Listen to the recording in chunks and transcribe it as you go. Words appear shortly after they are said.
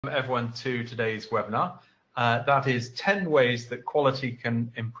Everyone to today's webinar. That is 10 ways that quality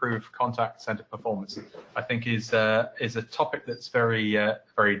can improve contact center performance. I think is a topic that's very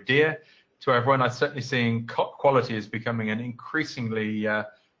dear to everyone. I'm certainly seeing quality is becoming an increasingly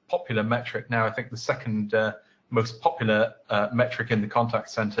popular metric now. I think the second most popular metric in the contact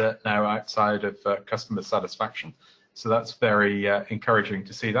center now outside of customer satisfaction. So that's very encouraging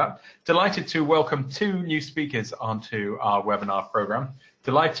to see that. Delighted to welcome two new speakers onto our webinar program.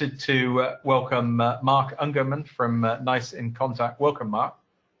 Delighted to welcome Mark Ungerman from NICE inContact. Welcome, Mark.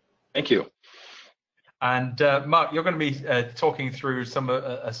 Thank you. And Mark, you're going to be talking through some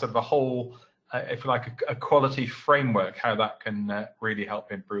sort of a whole, if you like, a quality framework, how that can really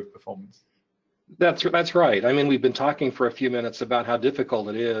help improve performance. That's right. I mean, we've been talking for a few minutes about how difficult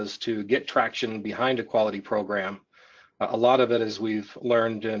it is to get traction behind a quality program. A lot of it, as we've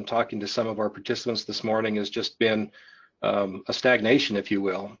learned in talking to some of our participants this morning, has just been a stagnation, if you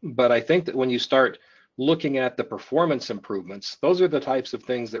will. But I think that when you start looking at the performance improvements, those are the types of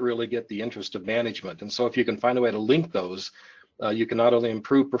things that really get the interest of management. And so if you can find a way to link those, you can not only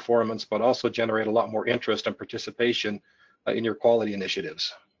improve performance, but also generate a lot more interest and participation in your quality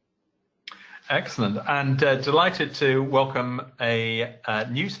initiatives. Excellent, and delighted to welcome a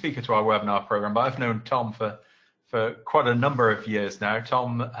new speaker to our webinar program. But I've known Tom for quite a number of years now.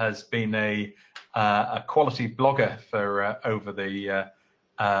 Tom has been a quality blogger for over the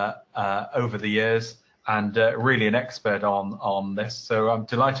years, and really an expert on this. So I'm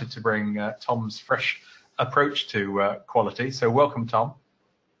delighted to bring Tom's fresh approach to quality. So welcome, Tom.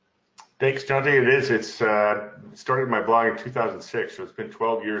 Thanks, John. It's started my blog in 2006, so it's been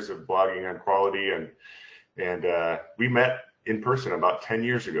 12 years of blogging on quality, and we met in person about 10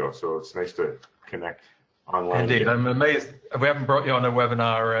 years ago. So it's nice to connect online. Indeed, I'm amazed we haven't brought you on a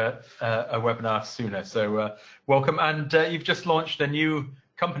webinar sooner. So welcome, and you've just launched a new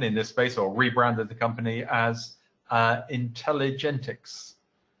company in this space, or rebranded the company as Intelligentix.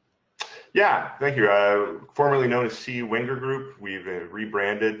 Yeah, thank you. Formerly known as C. Wenger Group, we've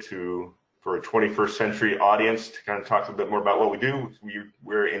rebranded for a 21st century audience to kind of talk a bit more about what we do.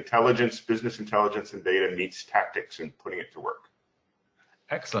 We're intelligence, business intelligence, and data meets tactics and putting it to work.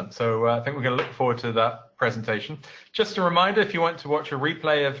 Excellent. So I think we're going to look forward to that presentation. Just a reminder, if you want to watch a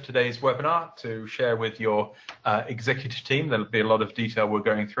replay of today's webinar to share with your executive team, there'll be a lot of detail we're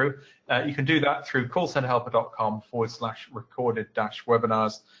going through. You can do that through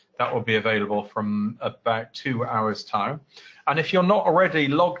callcenterhelper.com/recorded-webinars. That will be available from about 2 hours' time. And if you're not already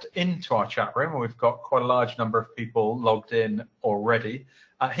logged into our chat room, we've got quite a large number of people logged in already.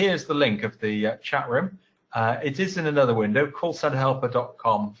 Here's the link of the chat room. It is in another window,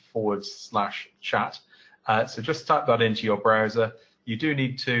 callcenterhelper.com/chat. So just type that into your browser. You do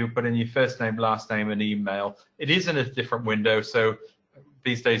need to put in your first name, last name, and email. It is in a different window, so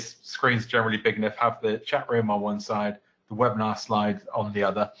these days screens are generally big enough. Have the chat room on one side, the webinar slide on the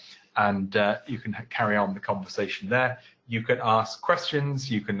other, and you can carry on the conversation there. You can ask questions.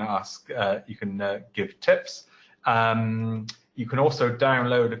 You can ask. You can give tips. You can also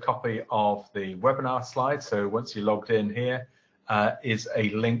download a copy of the webinar slides. So once you're logged in, here is a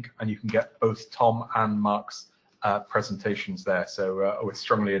link, and you can get both Tom and Mark's presentations there. So I would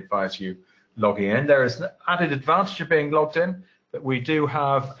strongly advise you logging in. There is an added advantage of being logged in, that we do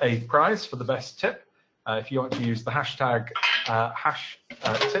have a prize for the best tip. If you want to use the hashtag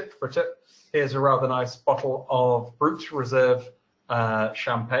tip for tip, here's a rather nice bottle of Brut Reserve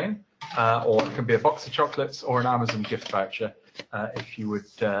champagne, or it can be a box of chocolates or an Amazon gift voucher, if you would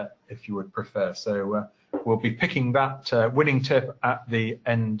prefer. So we'll be picking that winning tip at the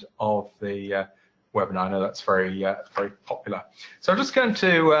end of the webinar. I know that's very popular. So I'm just going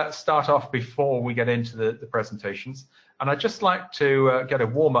to start off before we get into the presentations, and I'd just like to get a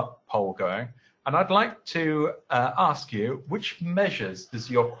warm-up poll going. And I'd like to ask you, which measures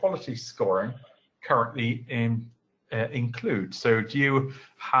does your quality scoring currently include? So do you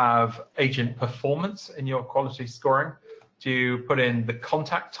have agent performance in your quality scoring? Do you put in the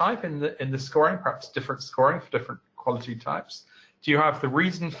contact type in the scoring, perhaps different scoring for different quality types? Do you have the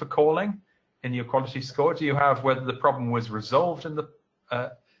reason for calling in your quality score? Do you have whether the problem was resolved in the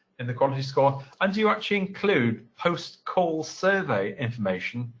quality score? And do you actually include post-call survey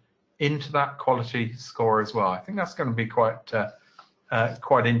information into that quality score as well? I think that's going to be quite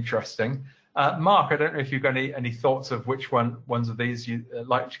interesting. Mark, I don't know if you've got any thoughts of which ones of these you'd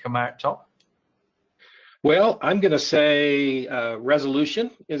like to come out top. Well, I'm going to say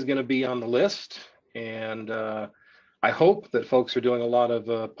resolution is going to be on the list, and I hope that folks are doing a lot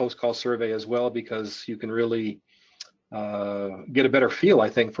of post-call survey as well, because you can really get a better feel, I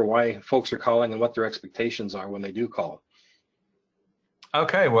think, for why folks are calling and what their expectations are when they do call.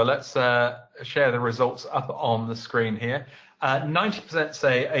 Okay, well, let's share the results up on the screen here. 90%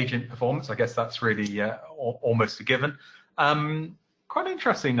 say agent performance. I guess that's really almost a given. Quite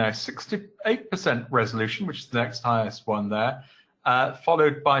interesting now, 68% resolution, which is the next highest one there,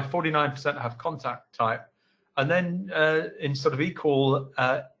 followed by 49% have contact type, and then in sort of equal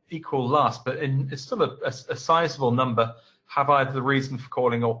last, but it's still a sizable number, have either the reason for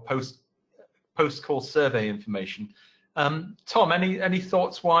calling or post-call survey information. Tom, any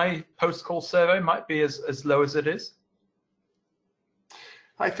thoughts why post-call survey might be as low as it is?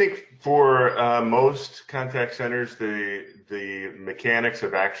 I think for most contact centers, the mechanics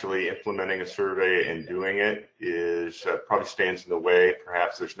of actually implementing a survey and doing it is probably stands in the way.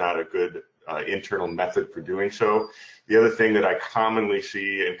 Perhaps there's not a good internal method for doing so. The other thing that I commonly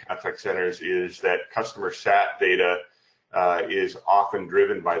see in contact centers is that customer sat data is often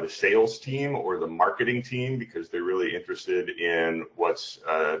driven by the sales team or the marketing team, because they're really interested in what's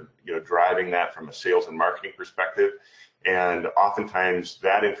driving that from a sales and marketing perspective. And oftentimes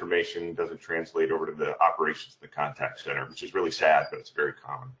that information doesn't translate over to the operations of the contact center, which is really sad, but it's very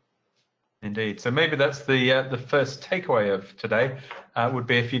common. Indeed. So maybe that's the first takeaway of today, would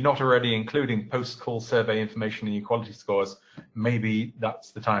be if you're not already including post-call survey information in your quality scores, maybe that's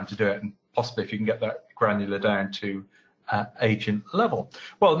the time to do it, and possibly if you can get that granular down to agent level.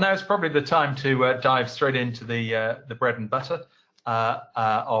 Well, now it's probably the time to dive straight into the bread and butter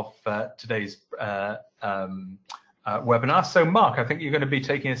of today's webinar. So Mark, I think you're going to be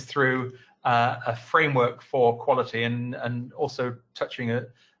taking us through a framework for quality and also touching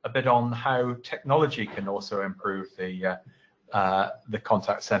a bit on how technology can also improve the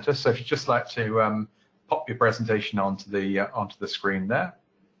contact center. So if you'd just like to pop your presentation onto the screen there.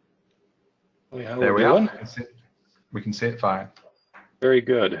 Yeah, there we are. We can see it fine. Very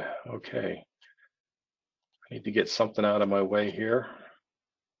good. Okay. I need to get something out of my way here.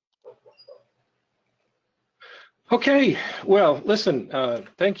 Okay, well, listen,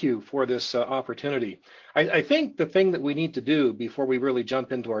 thank you for this opportunity. I think the thing that we need to do before we really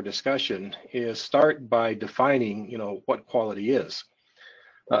jump into our discussion is start by defining, what quality is.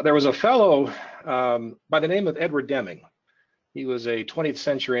 There was a fellow by the name of Edward Deming. He was a 20th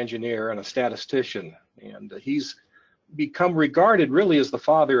century engineer and a statistician, and he's become regarded really as the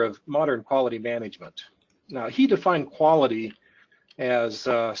father of modern quality management. Now, he defined quality as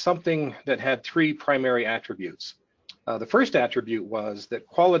something that had three primary attributes. The first attribute was that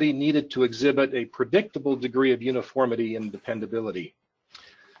quality needed to exhibit a predictable degree of uniformity and dependability.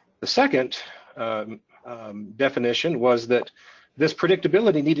 The second definition was that this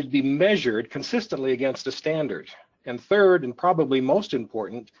predictability needed to be measured consistently against a standard. And third, and probably most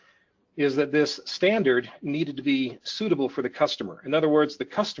important, is that this standard needed to be suitable for the customer. In other words, the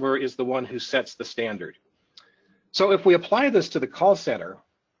customer is the one who sets the standard. So if we apply this to the call center,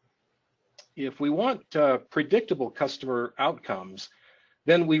 if we want predictable customer outcomes,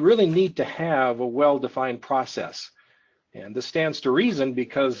 then we really need to have a well-defined process. And this stands to reason,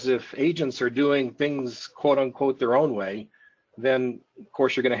 because if agents are doing things, quote unquote, their own way, then of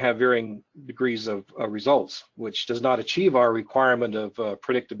course you're going to have varying degrees of results, which does not achieve our requirement of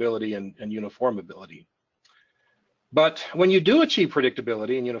predictability and uniformability. But when you do achieve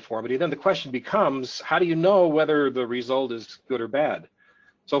predictability and uniformity, then the question becomes, how do you know whether the result is good or bad?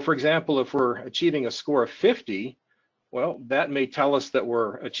 So for example, if we're achieving a score of 50, well, that may tell us that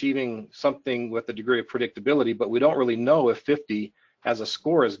we're achieving something with a degree of predictability, but we don't really know if 50 as a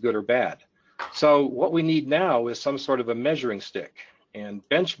score is good or bad. So what we need now is some sort of a measuring stick, and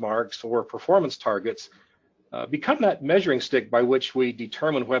benchmarks or performance targets become that measuring stick by which we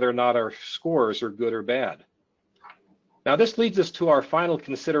determine whether or not our scores are good or bad. Now, this leads us to our final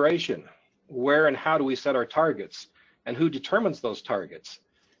consideration: where and how do we set our targets, and who determines those targets?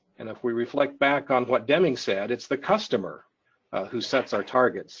 And if we reflect back on what Deming said, it's the customer who sets our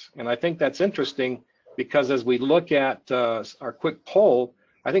targets. And I think that's interesting, because as we look at our quick poll,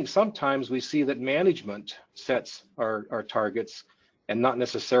 I think sometimes we see that management sets our targets and not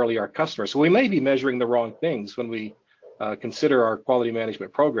necessarily our customers. So we may be measuring the wrong things when we consider our quality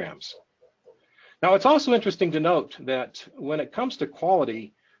management programs. Now, it's also interesting to note that when it comes to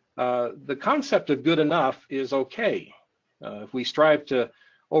quality, the concept of good enough is okay. If we strive to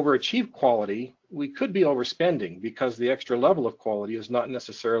overachieve quality, we could be overspending, because the extra level of quality is not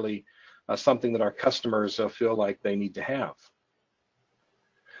necessarily something that our customers feel like they need to have.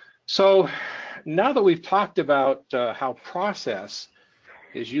 So now that we've talked about how process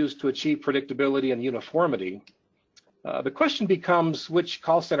is used to achieve predictability and uniformity, the question becomes which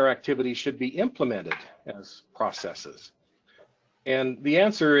call center activities should be implemented as processes. And the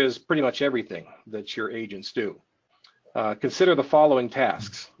answer is pretty much everything that your agents do. Consider the following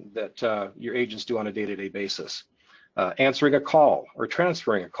tasks that your agents do on a day-to-day basis. Answering a call or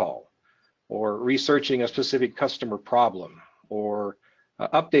transferring a call, or researching a specific customer problem, or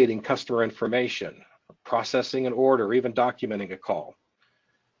updating customer information, processing an order, or even documenting a call.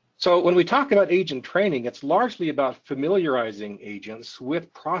 So when we talk about agent training, it's largely about familiarizing agents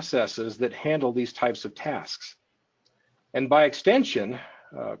with processes that handle these types of tasks. And by extension,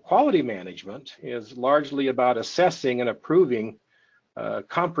 quality management is largely about assessing and approving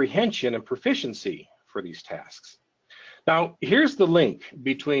comprehension and proficiency for these tasks. Now, here's the link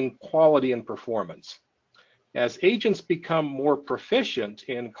between quality and performance. As agents become more proficient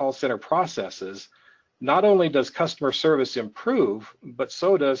in call center processes, not only does customer service improve, but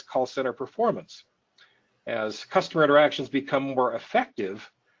so does call center performance. As customer interactions become more effective,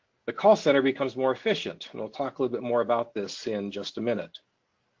 the call center becomes more efficient. And we'll talk a little bit more about this in just a minute.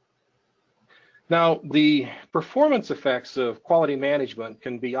 Now, the performance effects of quality management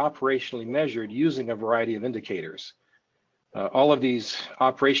can be operationally measured using a variety of indicators. All of these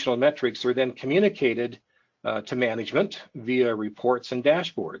operational metrics are then communicated to management via reports and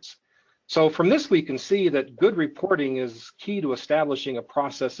dashboards. So from this, we can see that good reporting is key to establishing a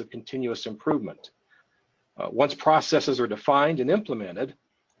process of continuous improvement. Once processes are defined and implemented,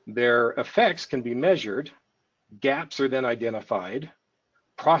 their effects can be measured, gaps are then identified,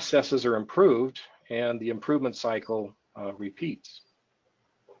 processes are improved, and the improvement cycle repeats.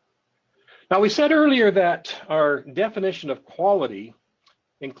 Now, we said earlier that our definition of quality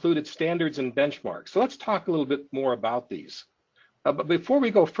included standards and benchmarks. So let's talk a little bit more about these. But before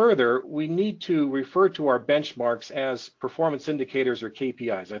we go further, we need to refer to our benchmarks as performance indicators or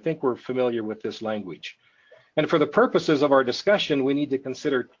KPIs. I think we're familiar with this language. And for the purposes of our discussion, we need to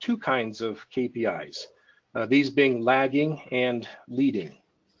consider two kinds of KPIs, these being lagging and leading.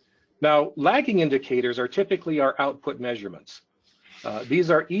 Now, lagging indicators are typically our output measurements.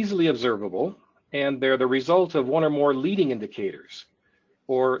 These are easily observable, and they're the result of one or more leading indicators.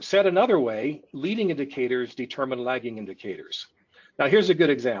 Or said another way, leading indicators determine lagging indicators. Now, here's a good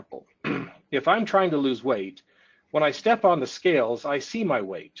example. If I'm trying to lose weight, when I step on the scales, I see my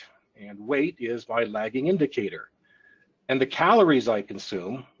weight, and weight is my lagging indicator. And the calories I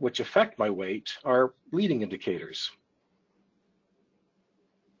consume, which affect my weight, are leading indicators.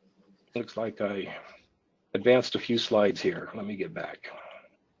 Looks like I advanced a few slides here. Let me get back.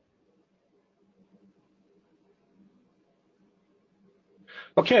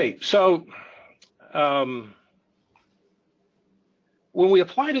 Okay, so when we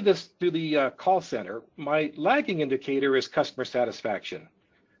apply to the call center, my lagging indicator is customer satisfaction.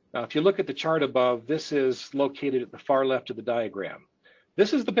 Now, if you look at the chart above, this is located at the far left of the diagram.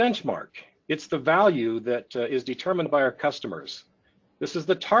 This is the benchmark. It's the value that is determined by our customers. This is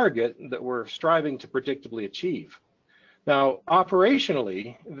the target that we're striving to predictably achieve. Now,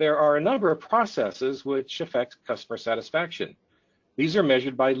 operationally, there are a number of processes which affect customer satisfaction. These are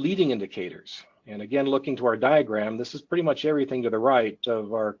measured by leading indicators. And again, looking to our diagram, this is pretty much everything to the right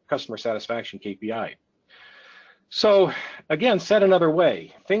of our customer satisfaction KPI. So again, said another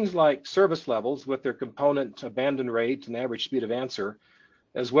way, things like service levels with their component abandon rate and average speed of answer,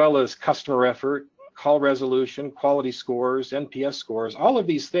 as well as customer effort, call resolution, quality scores, NPS scores, all of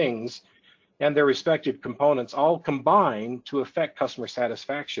these things and their respective components all combine to affect customer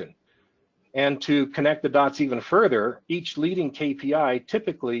satisfaction. And to connect the dots even further, each leading KPI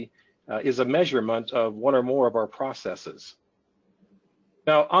typically is a measurement of one or more of our processes.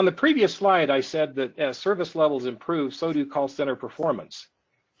 Now, on the previous slide, I said that as service levels improve, so do call center performance.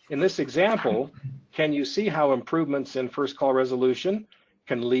 In this example, can you see how improvements in first call resolution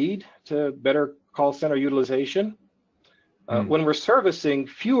can lead to better call center utilization? When we're servicing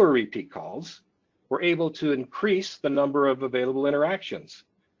fewer repeat calls, we're able to increase the number of available interactions,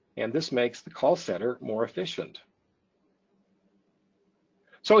 and this makes the call center more efficient.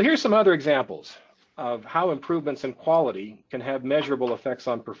 So here's some other examples of how improvements in quality can have measurable effects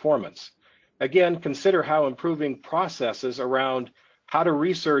on performance. Again, consider how improving processes around how to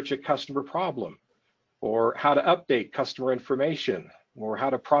research a customer problem, or how to update customer information, or how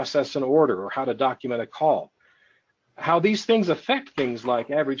to process an order, or how to document a call. How these things affect things like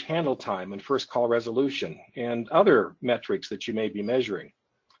average handle time and first call resolution and other metrics that you may be measuring.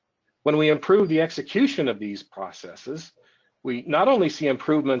 When we improve the execution of these processes, we not only see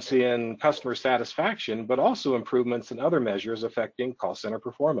improvements in customer satisfaction, but also improvements in other measures affecting call center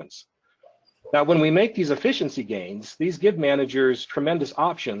performance. Now, when we make these efficiency gains, these give managers tremendous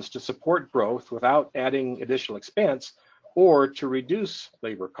options to support growth without adding additional expense or to reduce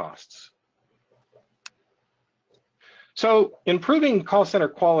labor costs. So improving call center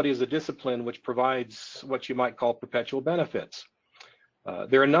quality is a discipline which provides what you might call perpetual benefits.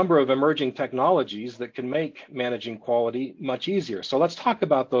 There are a number of emerging technologies that can make managing quality much easier. So let's talk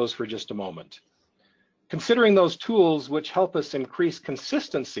about those for just a moment. Considering those tools which help us increase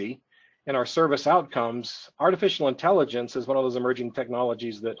consistency in our service outcomes, artificial intelligence is one of those emerging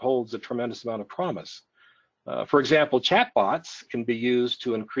technologies that holds a tremendous amount of promise. For example, chatbots can be used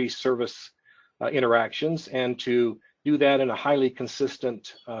to increase service interactions and to do that in a highly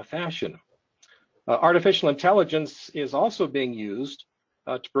consistent fashion. Artificial intelligence is also being used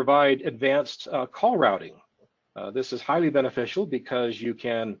to provide advanced call routing. This is highly beneficial because you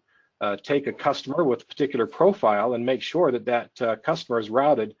can take a customer with a particular profile and make sure that that customer is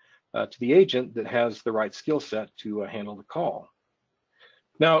routed to the agent that has the right skill set to handle the call.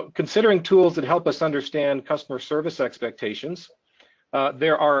 Now, considering tools that help us understand customer service expectations,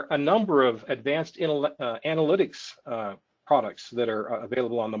 there are a number of advanced analytics products that are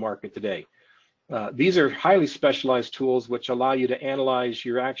available on the market today. These are highly specialized tools which allow you to analyze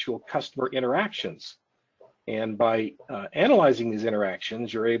your actual customer interactions. And by analyzing these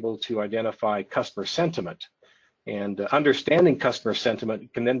interactions, you're able to identify customer sentiment. And understanding customer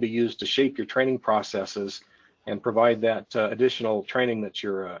sentiment can then be used to shape your training processes and provide that additional training that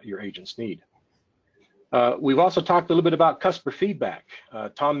your agents need. We've also talked a little bit about customer feedback.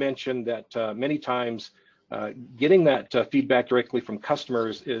 Tom mentioned that many times getting that feedback directly from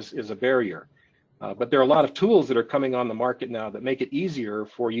customers is a barrier. But there are a lot of tools that are coming on the market now that make it easier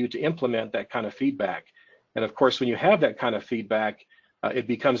for you to implement that kind of feedback. And of course, when you have that kind of feedback, it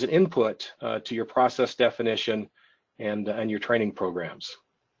becomes an input to your process definition and your training programs.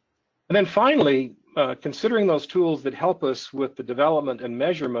 And then finally, considering those tools that help us with the development and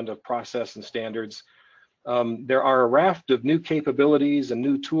measurement of process and standards, there are a raft of new capabilities and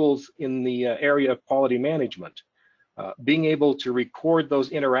new tools in the area of quality management. Being able to record those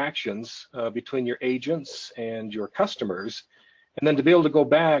interactions between your agents and your customers, and then to be able to go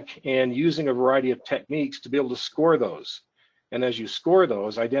back and using a variety of techniques to be able to score those. And as you score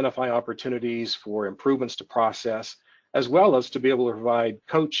those, identify opportunities for improvements to process, as well as to be able to provide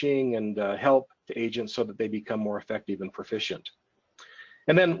coaching and help to agents so that they become more effective and proficient.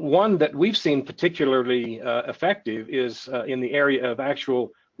 And then one that we've seen particularly effective is in the area of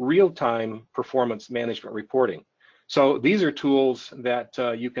actual real-time performance management reporting. So these are tools that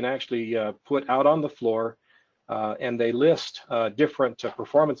you can actually put out on the floor, and they list different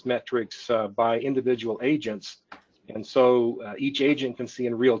performance metrics by individual agents. And so each agent can see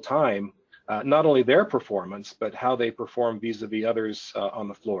in real time not only their performance, but how they perform vis-a-vis others on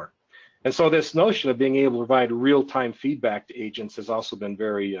the floor. And so this notion of being able to provide real-time feedback to agents has also been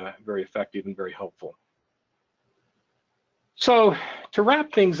very, very effective and very helpful. So to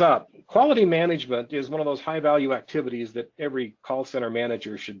wrap things up, quality management is one of those high-value activities that every call center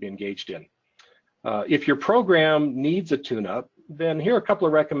manager should be engaged in. If your program needs a tune-up, then here are a couple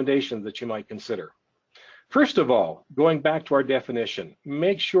of recommendations that you might consider. First of all, going back to our definition,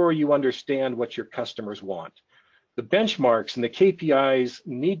 make sure you understand what your customers want. The benchmarks and the KPIs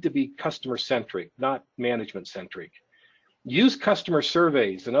need to be customer-centric, not management-centric. Use customer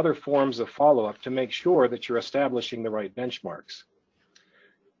surveys and other forms of follow-up to make sure that you're establishing the right benchmarks.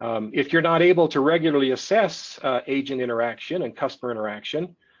 If you're not able to regularly assess agent interaction and customer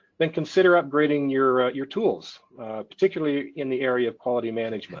interaction, then consider upgrading your tools, particularly in the area of quality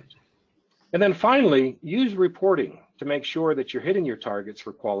management. And then finally, use reporting to make sure that you're hitting your targets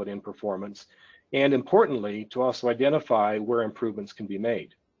for quality and performance, and importantly, to also identify where improvements can be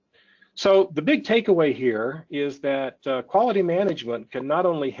made. So the big takeaway here is that quality management can not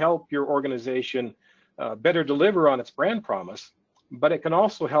only help your organization better deliver on its brand promise, but it can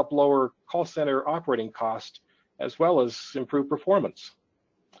also help lower call center operating costs as well as improve performance.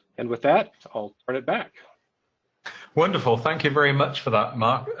 And with that, I'll turn it back. Wonderful. Thank you very much for that,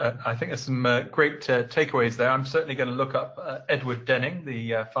 Mark. I think there's some great takeaways there. I'm certainly going to look up Edward Denning,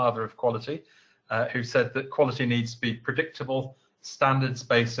 the father of quality, who said that quality needs to be predictable,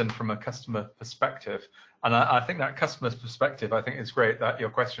 standards-based, and from a customer perspective. And I think that customer's perspective, I think is great, that your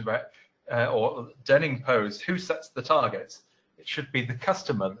question about, or Denning posed, who sets the targets? It should be the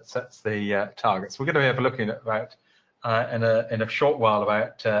customer that sets the targets. We're going to have a look at about in a short while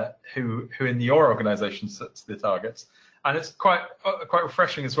about who in your organization sets the targets. And it's quite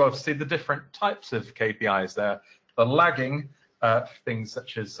refreshing as well to see the different types of KPIs there. The lagging things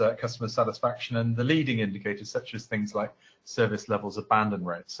such as customer satisfaction, and the leading indicators such as things like service levels, abandon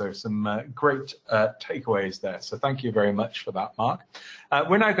rates. So some great takeaways there. So thank you very much for that, Mark.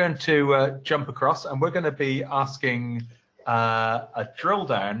 We're now going to jump across, and we're going to be asking a drill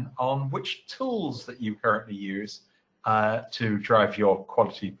down on which tools that you currently use to drive your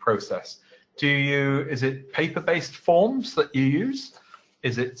quality process? Is it paper-based forms that you use?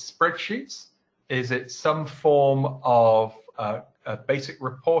 Is it spreadsheets? Is it some form of basic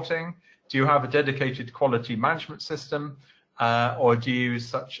reporting? Do you have a dedicated quality management system? Or do you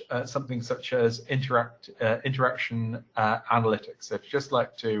use something such as interaction analytics? So if you'd just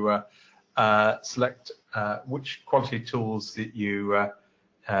like to select which quality tools that you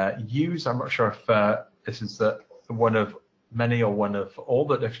use, I'm not sure if this is one of many or one of all,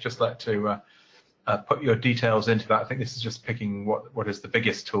 but if you'd just like to put your details into that, I think this is just picking what is the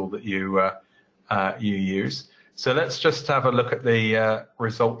biggest tool that you use. So let's just have a look at the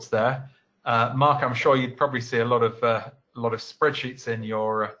results there. Mark, I'm sure you'd probably see a lot of spreadsheets in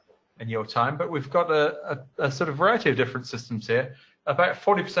your time, but we've got a sort of variety of different systems here. About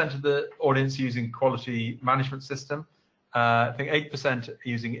 40% of the audience using quality management system. I think 8%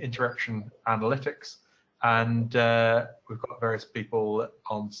 using interaction analytics, and we've got various people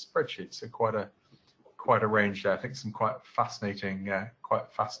on spreadsheets. So quite a range there. I think some quite fascinating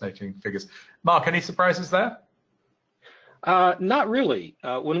figures. Mark, any surprises there? Not really.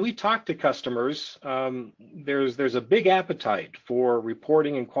 When we talk to customers, there's a big appetite for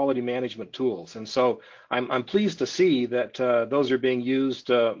reporting and quality management tools, and so I'm pleased to see that those are being used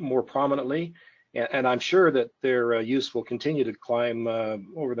more prominently, and I'm sure that their use will continue to climb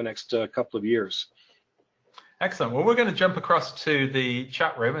over the next couple of years. Excellent. Well, we're going to jump across to the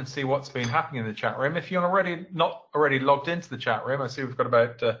chat room and see what's been happening in the chat room. If you're not already logged into the chat room, I see we've got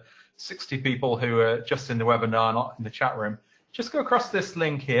about 60 people who are just in the webinar, not in the chat room. Just go across this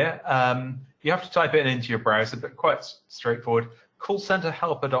link here. You have to type it into your browser, but quite straightforward.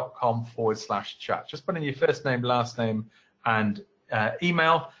 callcenterhelper.com/chat. Just put in your first name, last name, and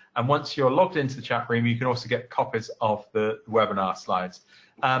email. And once you're logged into the chat room, you can also get copies of the webinar slides.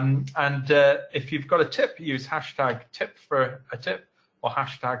 If you've got a tip, use hashtag tip for a tip or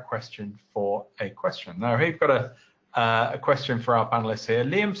hashtag question for a question. Now, we've got a question for our panelists here.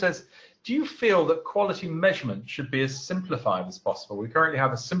 Liam says, do you feel that quality measurement should be as simplified as possible? We currently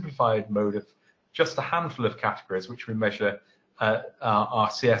have a simplified mode of just a handful of categories which we measure our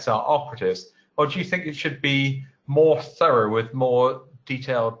CSR operatives, or do you think it should be more thorough with more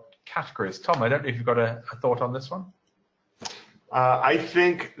detailed categories? Tom, I don't know if you've got a thought on this one. I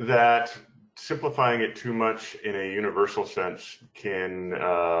think that simplifying it too much in a universal sense can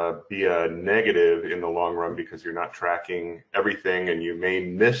be a negative in the long run, because you're not tracking everything and you may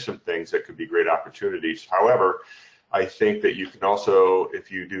miss some things that could be great opportunities. However, I think that you can also,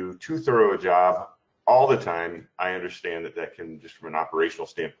 if you do too thorough a job all the time, I understand that can, just from an operational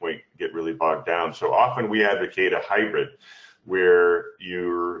standpoint, get really bogged down. So often we advocate a hybrid where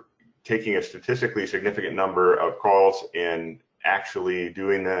you're taking a statistically significant number of calls and actually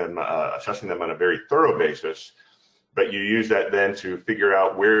doing them, assessing them on a very thorough basis, but you use that then to figure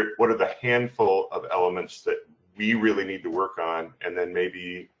out what are the handful of elements that we really need to work on, and then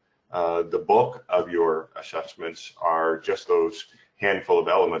maybe the bulk of your assessments are just those handful of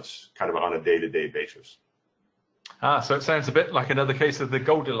elements kind of on a day-to-day basis. So it sounds a bit like another case of the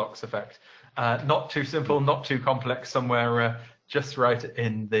Goldilocks effect. Not too simple, not too complex, somewhere just right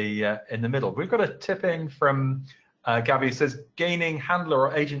in the middle. We've got a tip in from Gabby, who says, gaining handler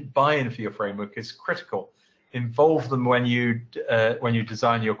or agent buy-in for your framework is critical. Involve them when you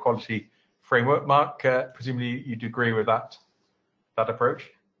design your quality framework. Mark, presumably you'd agree with that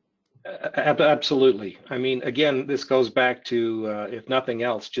approach? Absolutely. I mean, again, this goes back to, if nothing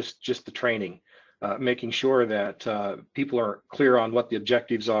else, just the training, making sure that people are clear on what the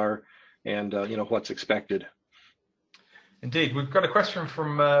objectives are and what's expected. Indeed. We've got a question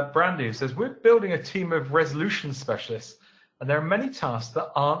from Brandy, who says, we're building a team of resolution specialists, and there are many tasks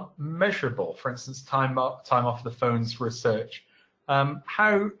that aren't measurable. For instance, time off the phones for research.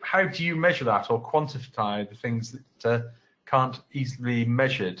 How do you measure that or quantify the things that can't easily be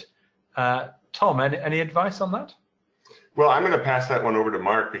measured? Tom, any advice on that? Well, I'm going to pass that one over to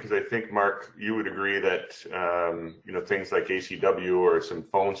Mark, because I think, Mark, you would agree that things like ACW or some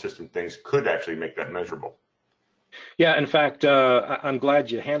phone system things could actually make that measurable. Yeah, in fact, I'm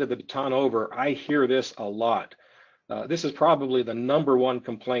glad you handed the baton over. I hear this a lot. This is probably the #1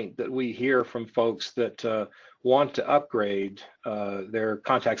 complaint that we hear from folks that want to upgrade their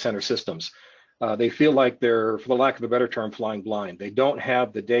contact center systems. They feel like they're, for the lack of a better term, flying blind. They don't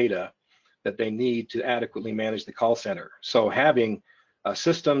have the data that they need to adequately manage the call center. So having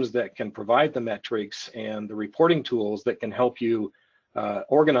systems that can provide the metrics and the reporting tools that can help you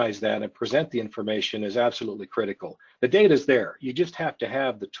organize that and present the information is absolutely critical. The data is there. You just have to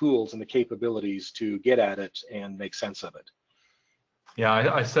have the tools and the capabilities to get at it and make sense of it. Yeah,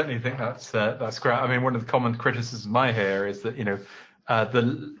 I certainly think that's great. I mean, one of the common criticisms I hear is that,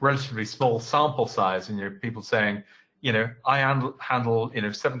 the relatively small sample size, and people saying, I handle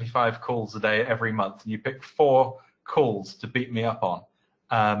 75 calls a day every month, and you pick 4 calls to beat me up on.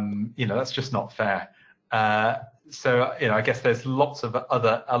 That's just not fair. So I guess there's lots of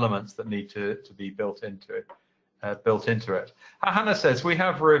other elements that need to be built into it. Hannah says we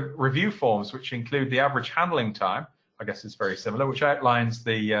have review forms which include the average handling time. I guess it's very similar, which outlines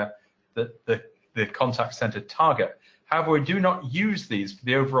the contact center target. However, we do not use these for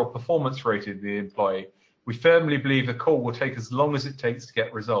the overall performance rating of the employee. We firmly believe a call will take as long as it takes to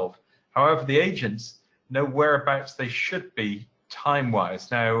get resolved. However, the agents know whereabouts they should be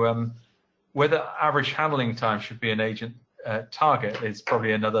time-wise. Now, whether average handling time should be an agent target is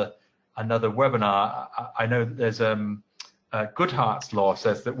probably another webinar. I know that there's Goodhart's law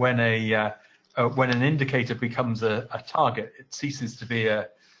says that when an indicator becomes a target, it ceases to be a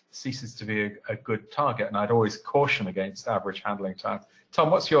good target, and I'd always caution against average handling time. Tom,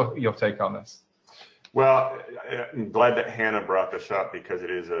 what's your take on this? Well, I'm glad that Hannah brought this up because it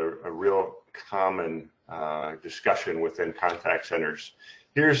is a real common discussion within contact centers.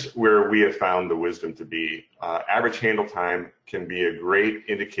 Here's where we have found the wisdom to be. Average handle time can be a great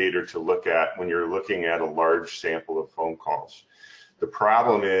indicator to look at when you're looking at a large sample of phone calls. The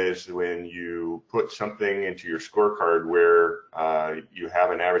problem is when you put something into your scorecard where you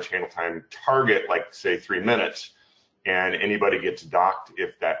have an average handle time target, like say 3 minutes, and anybody gets docked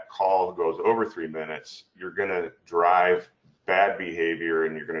if that call goes over 3 minutes, you're going to drive bad behavior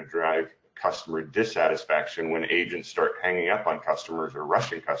and you're going to drive customer dissatisfaction when agents start hanging up on customers or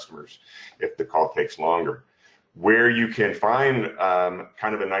rushing customers if the call takes longer. Where you can find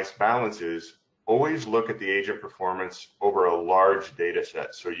kind of a nice balance is always look at the agent performance over a large data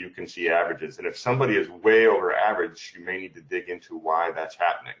set so you can see averages. And if somebody is way over average, you may need to dig into why that's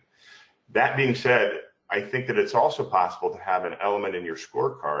happening. That being said, I think that it's also possible to have an element in your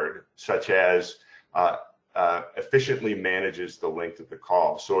scorecard such as efficiently manages the length of the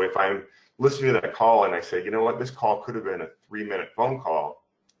call. So if I'm listening to that call and I say, you know what, this call could have been a 3-minute phone call,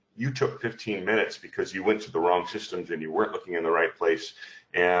 you took 15 minutes because you went to the wrong systems and you weren't looking in the right place,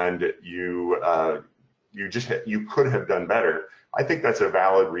 and you could have done better. I think that's a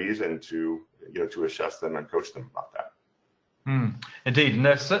valid reason to assess them and coach them about that. Indeed, and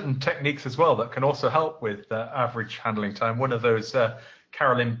there's certain techniques as well that can also help with average handling time. One of those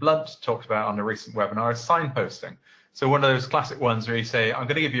Carolyn Blunt talked about on a recent webinar is signposting. So one of those classic ones where you say, I'm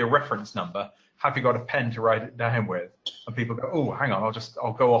going to give you a reference number. Have you got a pen to write it down with? And people go, oh, hang on,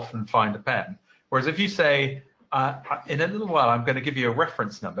 I'll go off and find a pen. Whereas if you say, in a little while, I'm going to give you a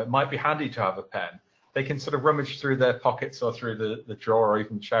reference number, it might be handy to have a pen. They can sort of rummage through their pockets or through the drawer or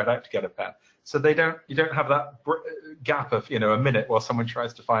even shout out to get a pen. So you don't have that gap of, a minute while someone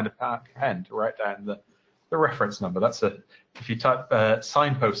tries to find a pen to write down the reference number. If you type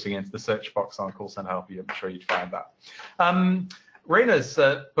signposting into the search box on Call Center Help, I'm sure you'd find that. Raina's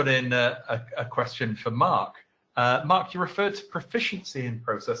put in a question for Mark. Mark, you referred to proficiency in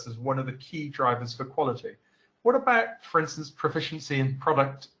process as one of the key drivers for quality. What about, for instance, proficiency in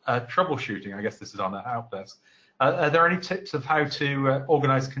product troubleshooting? I guess this is on a help desk. Are there any tips of how to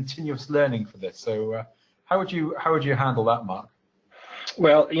organize continuous learning for this? So how would you handle that, Mark?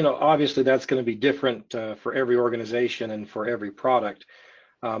 Well, obviously that's going to be different for every organization and for every product.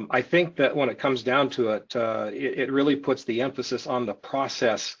 I think that when it comes down to it, it really puts the emphasis on the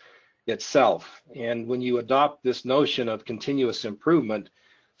process itself. And when you adopt this notion of continuous improvement,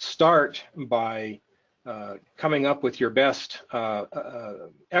 start by coming up with your best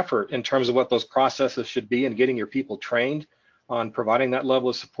effort in terms of what those processes should be and getting your people trained on providing that level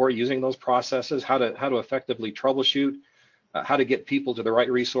of support using those processes, how to effectively troubleshoot, how to get people to the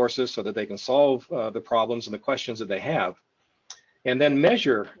right resources so that they can solve the problems and the questions that they have, and then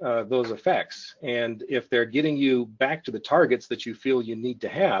measure those effects. And if they're getting you back to the targets that you feel you need to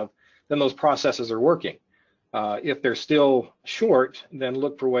have, then those processes are working. If they're still short, then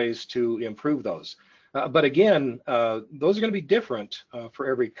look for ways to improve those. But again, those are going to be different for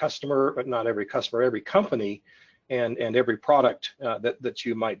every customer, but not every customer, every company, and every product that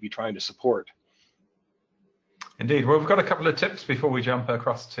you might be trying to support. Indeed. Well, we've got a couple of tips before we jump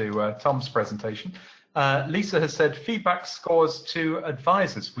across to Tom's presentation. Lisa has said feedback scores to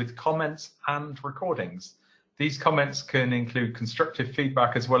advisors with comments and recordings. These comments can include constructive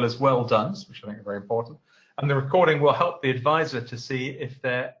feedback as well as well done's, which I think are very important. And the recording will help the advisor to see if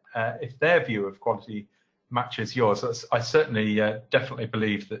their view of quality matches yours. I certainly definitely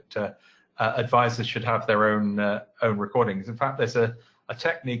believe that advisors should have their own recordings. In fact, there's a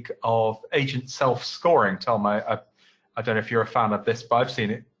technique of agent self-scoring. Tom, I don't know if you're a fan of this, but I've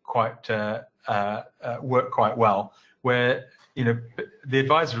seen it quite work quite well, where the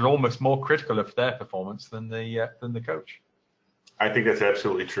advisor is almost more critical of their performance than the coach. I think that's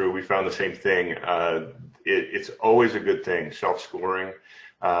absolutely true. We found the same thing. It's always a good thing, self-scoring.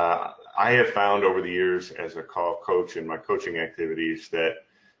 I have found over the years as a call coach in my coaching activities that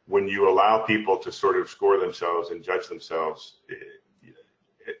when you allow people to sort of score themselves and judge themselves,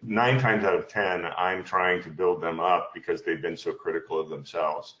 9 times out of 10, I'm trying to build them up because they've been so critical of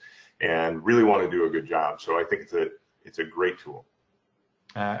themselves and really want to do a good job. So I think it's a great tool.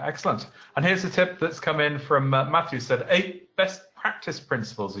 Excellent. And here's a tip that's come in from Matthew. Said 8 best practice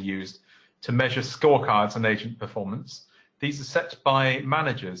principles are used to measure scorecards and agent performance. These are set by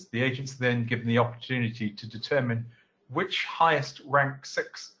managers. The agents are then given the opportunity to determine which highest rank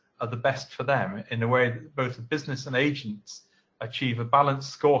 6 are the best for them, in a way that both the business and agents achieve a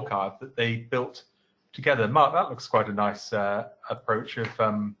balanced scorecard that they built together. Mark, that looks quite a nice approach of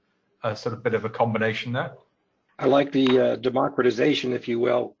a sort of bit of a combination there. I like the democratization, if you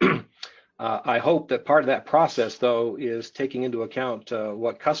will. I hope that part of that process, though, is taking into account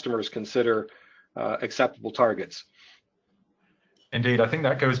what customers consider acceptable targets. Indeed, I think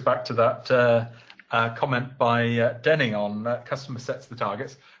that goes back to that comment by Denning on customer sets the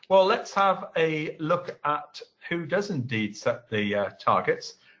targets. Well, let's have a look at who does indeed set the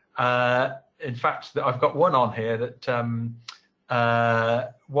targets. In fact, I've got one on here that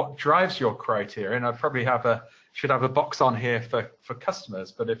what drives your criteria, and I probably should have a box on here for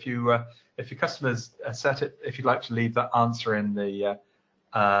customers. But if your customers set it, if you'd like to leave that answer in the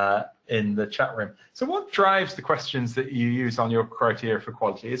chat room. So what drives the questions that you use on your criteria for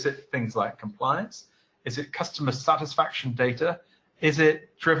quality? Is it things like compliance? Is it customer satisfaction data? Is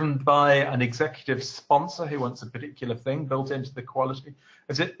it driven by an executive sponsor who wants a particular thing built into the quality?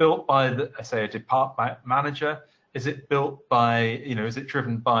 Is it built by, say, a department manager? Is it built by, is it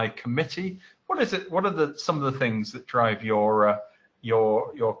driven by committee? What is it? What are some of the things that drive your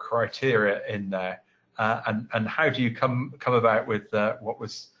criteria in there? And how do you come about with what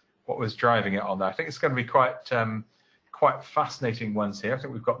was driving it on there? I think it's going to be quite fascinating ones here. I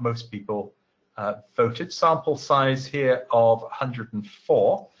think we've got most people voted. Sample size here of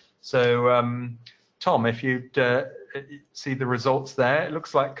 104. So Tom, if you'd see the results there, it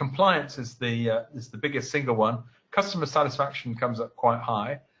looks like compliance is the biggest single one. Customer satisfaction comes up quite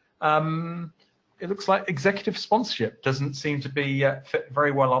high. It looks like executive sponsorship doesn't seem to be fit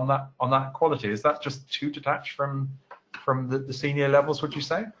very well on that quality. Is that just too detached from the senior levels, would you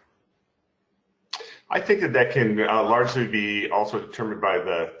say? I think that can largely be also determined by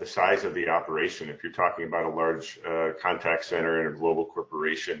the size of the operation. If you're talking about a large contact center in a global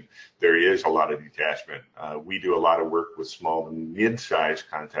corporation, there is a lot of detachment. We do a lot of work with small and mid-sized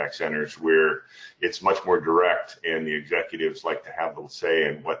contact centers where it's much more direct, and the executives like to have the say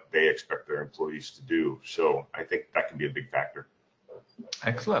in what they expect their employees to do. So I think that can be a big factor.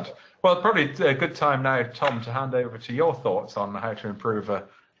 Excellent. Well, probably a good time now, Tom, to hand over to your thoughts on how to improve a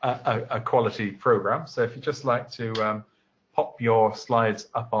quality program. So if you'd just like to pop your slides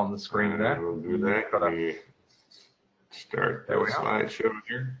up on the screen there. We'll do that. Let me start the slideshow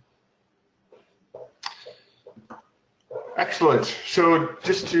here. Excellent. So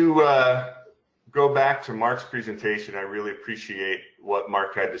just to go back to Mark's presentation, I really appreciate what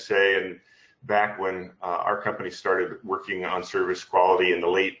Mark had to say. And back when our company started working on service quality in the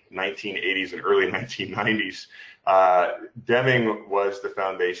late 1980s and early 1990s, Deming was the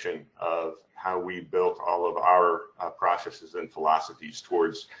foundation of how we built all of our processes and philosophies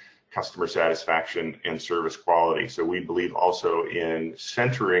towards customer satisfaction and service quality. So we believe also in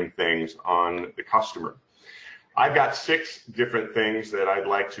centering things on the customer. I've got 6 different things that I'd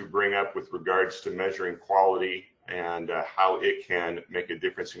like to bring up with regards to measuring quality and how it can make a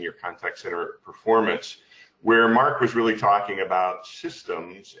difference in your contact center performance. Where Mark was really talking about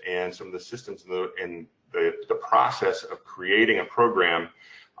systems and some of the systems in the process of creating a program,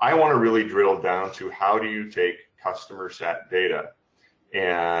 I want to really drill down to how do you take customer sat data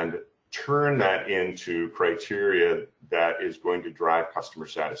and turn that into criteria that is going to drive customer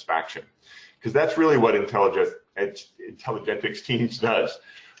satisfaction. Because that's really what Intelligentix Teams does.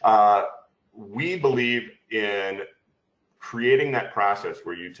 We believe in creating that process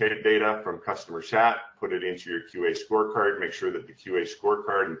where you take data from customer sat, put it into your QA scorecard, make sure that the QA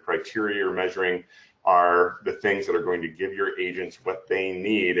scorecard and criteria you're measuring are the things that are going to give your agents what they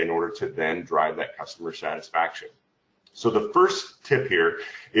need in order to then drive that customer satisfaction. So the first tip here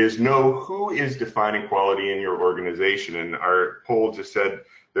is know who is defining quality in your organization. And our poll just said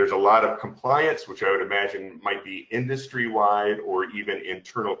there's a lot of compliance, which I would imagine might be industry-wide or even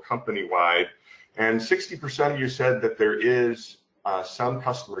internal company-wide. And 60% of you said that there is some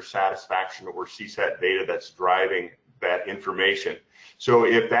customer satisfaction or CSAT data that's driving that information. So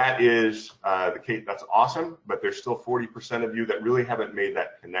if that is the case, that's awesome, but there's still 40% of you that really haven't made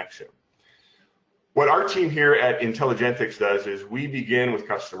that connection. What our team here at Intelligentix does is we begin with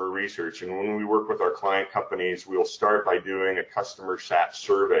customer research, and when we work with our client companies, we'll start by doing a customer sat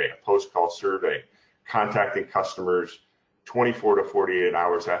survey, a post-call survey, contacting customers 24 to 48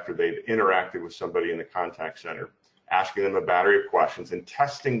 hours after they've interacted with somebody in the contact center, asking them a battery of questions and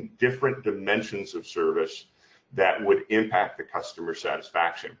testing different dimensions of service that would impact the customer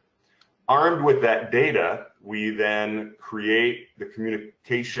satisfaction. Armed with that data, we then create the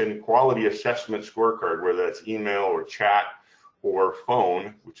communication quality assessment scorecard, whether that's email or chat or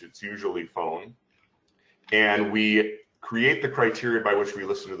phone, which it's usually phone, and we create the criteria by which we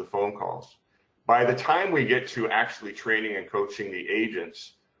listen to the phone calls. By the time we get to actually training and coaching the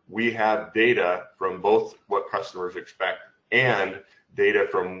agents, we have data from both what customers expect and data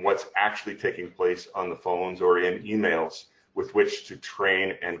from what's actually taking place on the phones or in emails with which to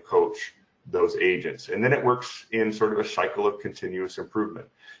train and coach those agents. And then it works in sort of a cycle of continuous improvement.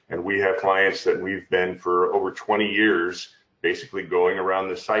 And we have clients that we've been for over 20 years basically going around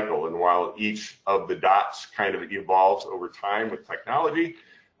this cycle. And while each of the dots kind of evolves over time with technology,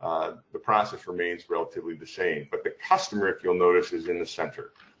 the process remains relatively the same. But the customer, if you'll notice, is in the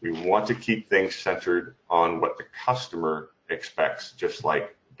center. We want to keep things centered on what the customer expects, just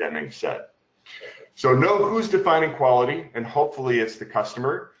like Deming said. So know who's defining quality, and hopefully it's the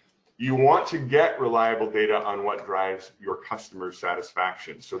customer. You want to get reliable data on what drives your customer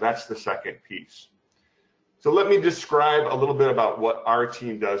satisfaction. So that's the second piece. So let me describe a little bit about what our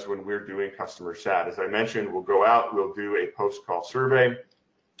team does when we're doing customer sat. As I mentioned, we'll go out, we'll do a post-call survey,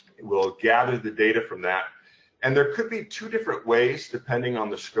 we'll gather the data from that. And there could be two different ways, depending on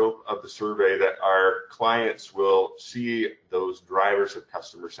the scope of the survey, that our clients will see those drivers of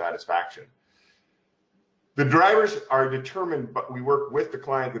customer satisfaction. The drivers are determined, but we work with the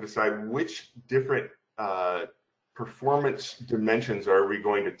client to decide which different performance dimensions are we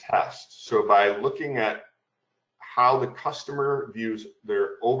going to test. So by looking at how the customer views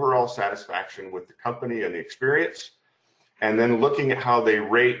their overall satisfaction with the company and the experience, and then looking at how they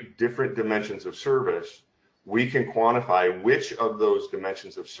rate different dimensions of service, we can quantify which of those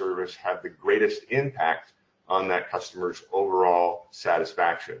dimensions of service have the greatest impact on that customer's overall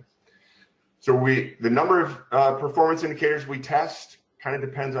satisfaction. So the number of performance indicators we test kind of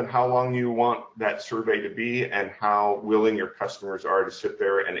depends on how long you want that survey to be and how willing your customers are to sit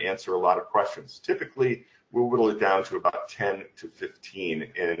there and answer a lot of questions. Typically, we'll whittle it down to about 10 to 15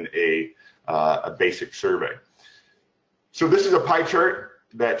 in a basic survey. So this is a pie chart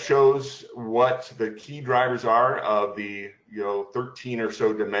that shows what the key drivers are of the 13 or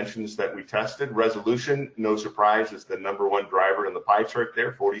so dimensions that we tested. Resolution, no surprise, is the #1 driver in the pie chart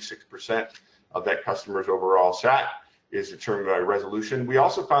there. 46% of that customer's overall sat is determined by resolution. We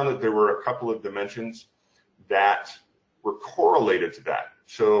also found that there were a couple of dimensions that were correlated to that.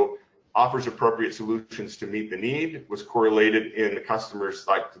 So offers appropriate solutions to meet the need was correlated in the customers,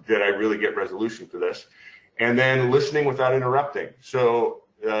 like, did I really get resolution for this? And then listening without interrupting. So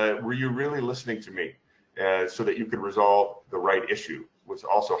were you really listening to me so that you could resolve the right issue, was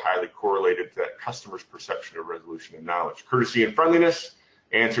also highly correlated to that customer's perception of resolution and knowledge. Courtesy and friendliness,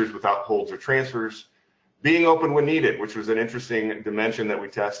 answers without holds or transfers. Being open when needed, which was an interesting dimension that we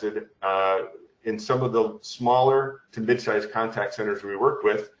tested. In some of the smaller to mid-sized contact centers we worked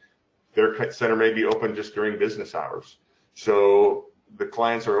with, their center may be open just during business hours. So the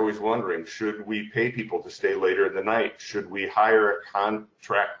clients are always wondering, should we pay people to stay later in the night? Should we hire a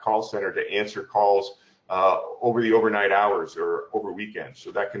contract call center to answer calls over the overnight hours or over weekends?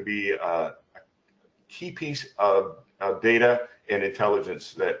 So that can be a key piece of data and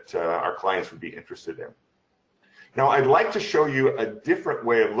intelligence that our clients would be interested in. Now, I'd like to show you a different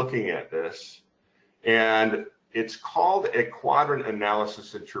way of looking at this, and it's called a quadrant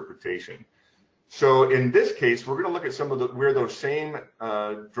analysis interpretation. So in this case, we're going to look at some of where those same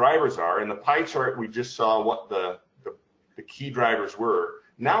drivers are. In the pie chart, we just saw what the key drivers were.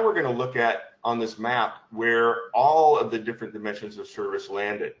 Now we're going to look at, on this map, where all of the different dimensions of service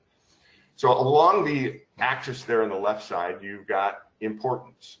landed. So along the axis there on the left side, you've got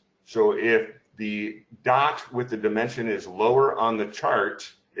importance. So if the dot with the dimension is lower on the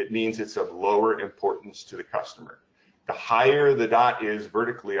chart, it means it's of lower importance to the customer. The higher the dot is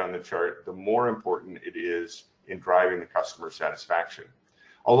vertically on the chart, the more important it is in driving the customer satisfaction.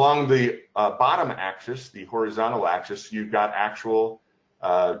 Along the bottom axis, the horizontal axis, you've got actual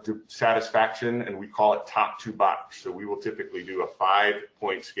satisfaction, and we call it top to box. So we will typically do a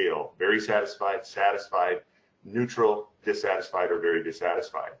 5-point scale: very satisfied, satisfied, neutral, dissatisfied, or very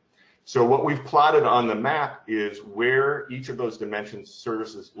dissatisfied. So what we've plotted on the map is where each of those dimensions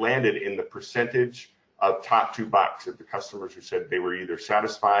services landed in the percentage of top to box of the customers who said they were either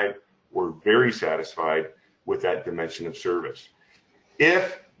satisfied or very satisfied with that dimension of service.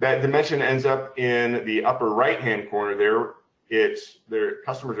 If that dimension ends up in the upper right-hand corner there, their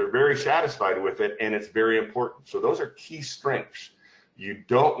customers are very satisfied with it, and it's very important. So those are key strengths. You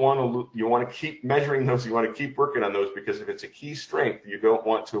don't want to, you want to keep measuring those, you want to keep working on those, because if it's a key strength, you don't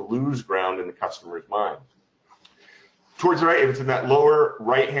want to lose ground in the customer's mind. Towards the right, if it's in that lower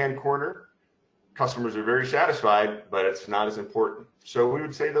right-hand corner, customers are very satisfied, but it's not as important. So we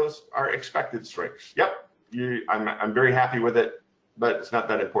would say those are expected strengths. Yep, I'm very happy with it, but it's not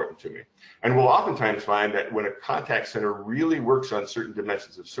that important to me. And we'll oftentimes find that when a contact center really works on certain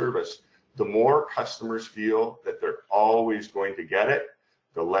dimensions of service, the more customers feel that they're always going to get it,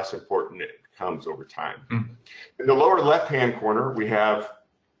 the less important it becomes over time. Mm-hmm. In the lower left-hand corner, we have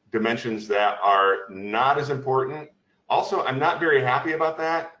dimensions that are not as important. Also, I'm not very happy about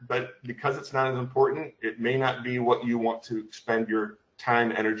that, but because it's not as important, it may not be what you want to spend your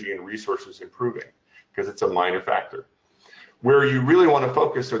time, energy, and resources improving, because it's a minor factor. Where you really want to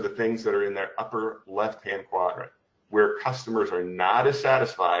focus are the things that are in their upper left-hand quadrant, where customers are not as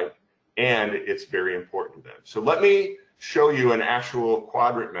satisfied and it's very important to them. So let me show you an actual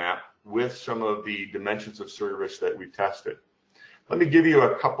quadrant map with some of the dimensions of service that we've tested. Let me give you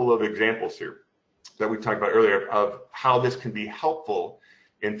a couple of examples here that we talked about earlier of how this can be helpful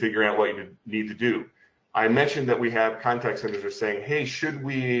in figuring out what you need to do. I mentioned that we have contact centers that are saying, hey, should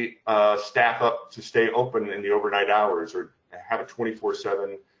we staff up to stay open in the overnight hours, or have a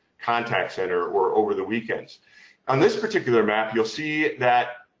 24/7 contact center, or over the weekends? On this particular map, you'll see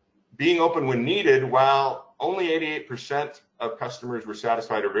that being open when needed, while only 88% of customers were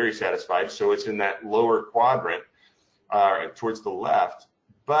satisfied or very satisfied, so it's in that lower quadrant towards the left,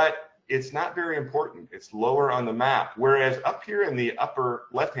 but it's not very important. It's lower on the map. Whereas up here in the upper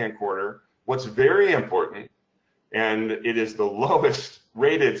left-hand corner, what's very important, and it is the lowest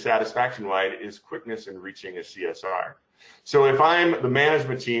rated satisfaction-wise, is quickness in reaching a CSR. So if I'm the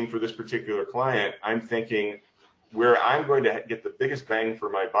management team for this particular client, I'm thinking where I'm going to get the biggest bang for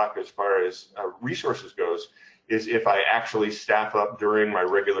my buck as far as resources goes is if I actually staff up during my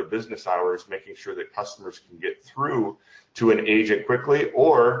regular business hours, making sure that customers can get through to an agent quickly,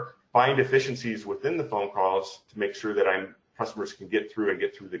 or find efficiencies within the phone calls to make sure that customers can get through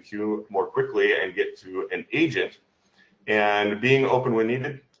the queue more quickly and get to an agent. And being open when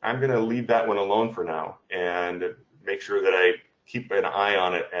needed, I'm going to leave that one alone for now and make sure that I keep an eye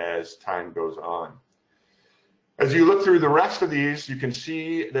on it as time goes on. As you look through the rest of these, you can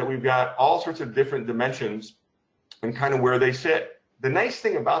see that we've got all sorts of different dimensions and kind of where they sit. The nice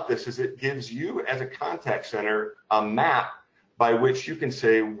thing about this is it gives you as a contact center a map by which you can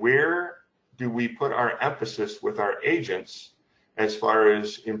say, where do we put our emphasis with our agents as far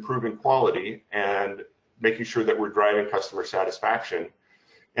as improving quality and making sure that we're driving customer satisfaction,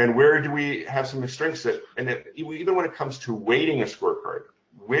 and where do we have some strengths that, even when it comes to weighting a scorecard,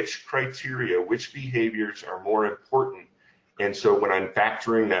 which criteria, which behaviors are more important. And so when I'm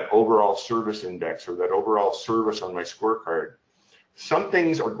factoring that overall service index or that overall service on my scorecard, some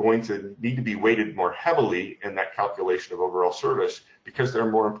things are going to need to be weighted more heavily in that calculation of overall service because they're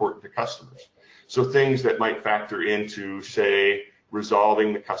more important to customers. So things that might factor into, say,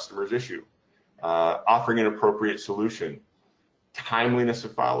 resolving the customer's issue, offering an appropriate solution, timeliness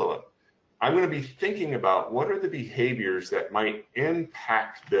of follow-up. I'm going to be thinking about what are the behaviors that might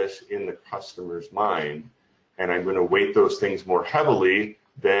impact this in the customer's mind, and I'm going to weight those things more heavily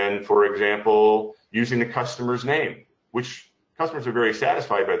than, for example, using the customer's name, which customers are very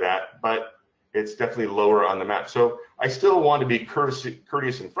satisfied by that, but it's definitely lower on the map. So I still want to be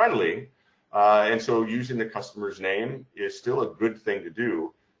courteous and friendly, and so using the customer's name is still a good thing to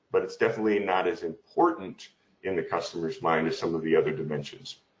do, but it's definitely not as important in the customer's mind as some of the other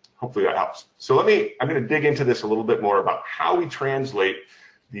dimensions. Hopefully that helps. So I'm going to dig into this a little bit more about how we translate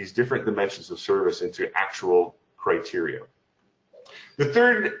these different dimensions of service into actual criteria. The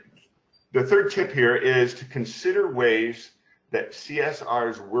third tip here is to consider ways that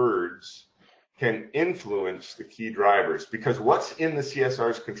CSR's words can influence the key drivers, because what's in the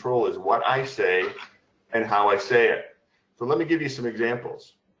CSR's control is what I say and how I say it. So let me give you some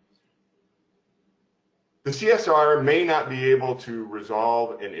examples. The CSR may not be able to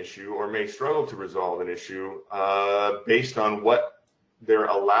resolve an issue or may struggle to resolve an issue based on what they're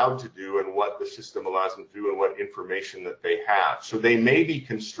allowed to do and what the system allows them to do and what information that they have. So they may be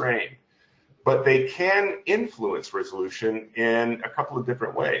constrained, but they can influence resolution in a couple of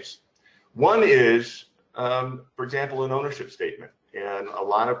different ways. One is, for example, an ownership statement. And a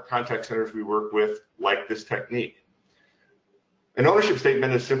lot of contact centers we work with like this technique. An ownership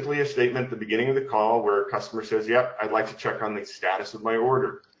statement is simply a statement at the beginning of the call where a customer says, yep, I'd like to check on the status of my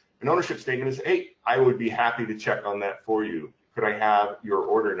order. An ownership statement is, hey, I would be happy to check on that for you. Could I have your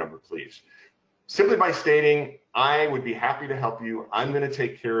order number, please? Simply by stating, I would be happy to help you. I'm going to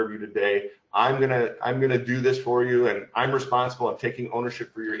take care of you today. I'm going to do this for you, and I'm responsible. I'm taking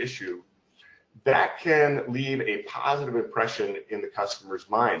ownership for your issue. That can leave a positive impression in the customer's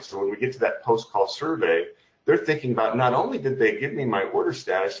mind. So when we get to that post-call survey, they're thinking about not only did they give me my order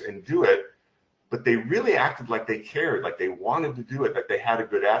status and do it, but they really acted like they cared, like they wanted to do it, that they had a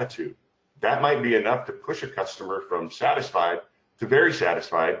good attitude. That might be enough to push a customer from satisfied to very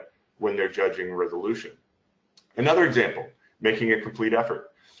satisfied when they're judging resolution. Another example, making a complete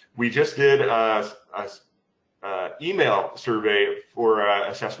effort. We just did a email survey for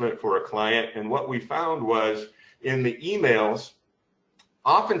assessment for a client, and what we found was in the emails,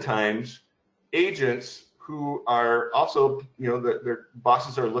 oftentimes agents who are also, their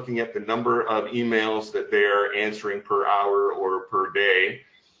bosses are looking at the number of emails that they're answering per hour or per day.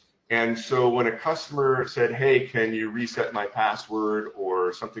 And so when a customer said, hey, can you reset my password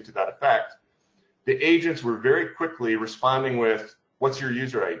or something to that effect, the agents were very quickly responding with, what's your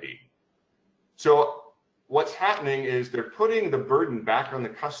user ID? So what's happening is they're putting the burden back on the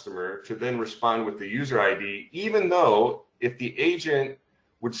customer to then respond with the user ID, even though if the agent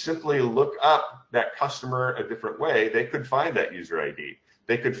would simply look up that customer a different way, they could find that user ID.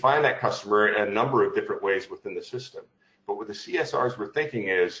 They could find that customer in a number of different ways within the system. But what the CSRs were thinking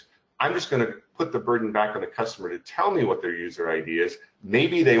is, I'm just going to put the burden back on the customer to tell me what their user ID is.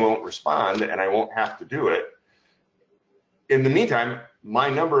 Maybe they won't respond and I won't have to do it. In the meantime, my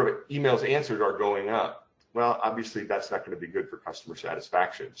number of emails answered are going up. Well, obviously that's not going to be good for customer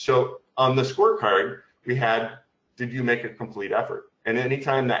satisfaction. So on the scorecard, we had, did you make a complete effort? And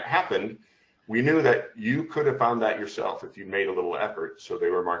anytime that happened, we knew that you could have found that yourself if you made a little effort. So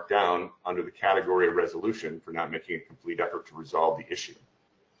they were marked down under the category of resolution for not making a complete effort to resolve the issue.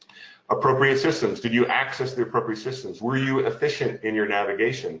 Appropriate systems. Did you access the appropriate systems? Were you efficient in your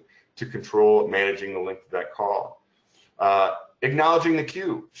navigation to control managing the length of that call? Acknowledging the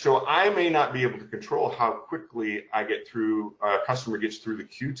queue. So I may not be able to control how quickly I get through, a customer gets through the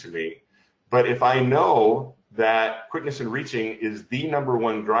queue to me, but if I know that quickness in reaching is the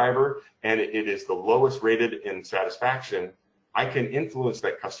 #1 driver and it is the lowest rated in satisfaction, I can influence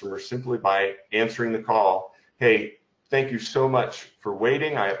that customer simply by answering the call. Hey, thank you so much for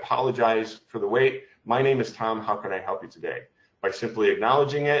waiting. I apologize for the wait. My name is Tom. How can I help you today? By simply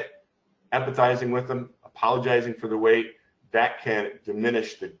acknowledging it, empathizing with them, apologizing for the wait, that can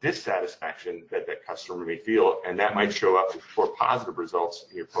diminish the dissatisfaction that that customer may feel, and that might show up for positive results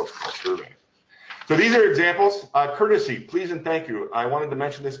in your post-call survey. So these are examples. Courtesy, please and thank you. I wanted to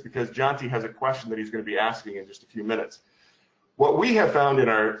mention this because Jonty has a question that he's going to be asking in just a few minutes. What we have found in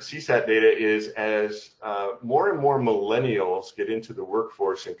our CSAT data is as more and more millennials get into the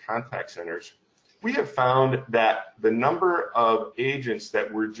workforce and contact centers, we have found that the number of agents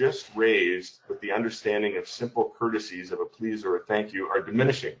that were just raised with the understanding of simple courtesies of a please or a thank you are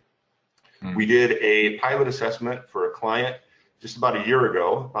diminishing. We did a pilot assessment for a client just about a year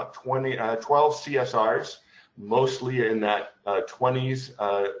ago, about 12 CSRs, mostly in that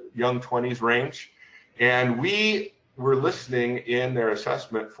young 20s range. And we were listening in their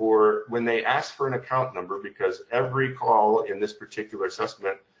assessment for when they asked for an account number, because every call in this particular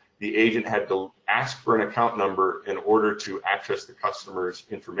assessment, the agent had to ask for an account number in order to access the customer's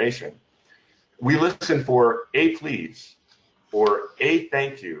information. We listened for a please or a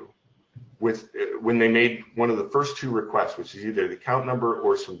thank you when they made one of the first two requests, which is either the account number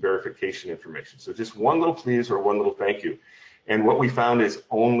or some verification information. So just one little please or one little thank you. And what we found is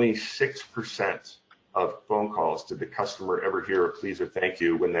only 6% of phone calls did the customer ever hear a please or thank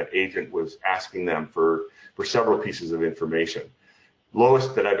you when that agent was asking them for several pieces of information.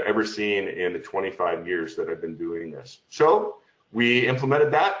 Lowest that I've ever seen in the 25 years that I've been doing this. So we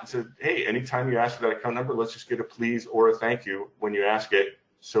implemented that and said, hey, anytime you ask for that account number, let's just get a please or a thank you when you ask it,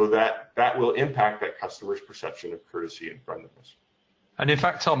 so that will impact that customer's perception of courtesy and friendliness. And in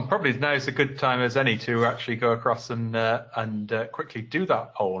fact, Tom, probably now is a good time as any to actually go across and quickly do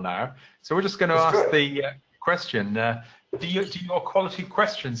that poll now. So we're just going to ask the question, do your quality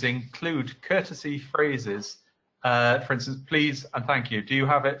questions include courtesy phrases? For instance, please and thank you. Do you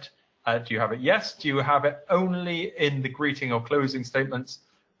have it Do you have it yes? Do you have it only in the greeting or closing statements,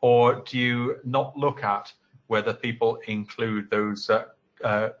 or do you not look at whether people include those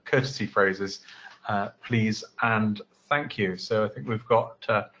courtesy phrases, please and thank you? So I think we've got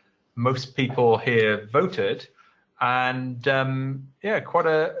most people here voted, and yeah, quite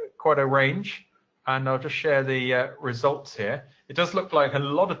a range. And I'll just share the results here. It does look like a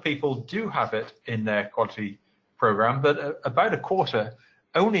lot of people do have it in their quality program, but about a quarter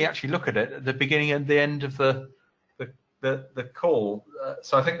only actually look at it at the beginning and the end of the call.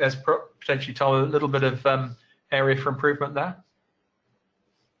 So I think there's potentially, Tom, a little bit of area for improvement there.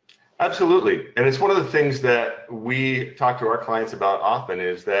 Absolutely, and it's one of the things that we talk to our clients about often,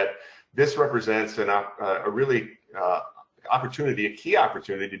 is that this represents a really opportunity, a key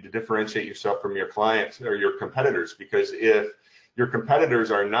opportunity to differentiate yourself from your clients or your competitors, because if your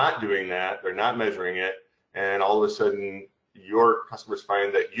competitors are not doing that, they're not measuring it, and all of a sudden your customers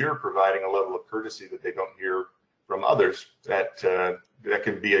find that you're providing a level of courtesy that they don't hear from others, that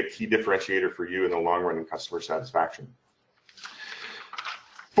can be a key differentiator for you in the long run in customer satisfaction.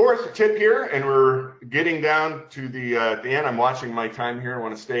 Fourth tip here, and we're getting down to the end. I'm watching my time here. I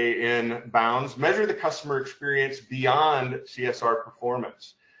want to stay in bounds. Measure the customer experience beyond CSR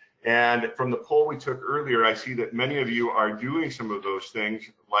performance. And from the poll we took earlier, I see that many of you are doing some of those things,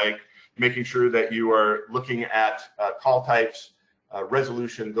 like making sure that you are looking at call types,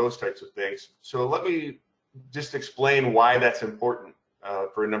 resolution, those types of things. So let me just explain why that's important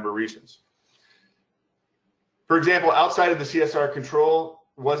for a number of reasons. For example, outside of the CSR control,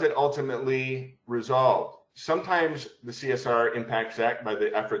 was it ultimately resolved? Sometimes the CSR impacts that by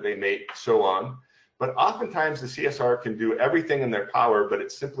the effort they make, so on. But oftentimes the CSR can do everything in their power, but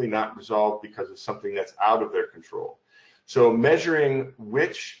it's simply not resolved because of something that's out of their control. So measuring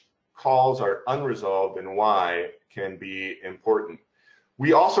which calls are unresolved and why can be important.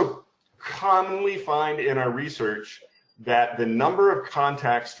 We also commonly find in our research that the number of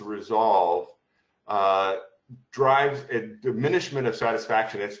contacts to resolve drives a diminishment of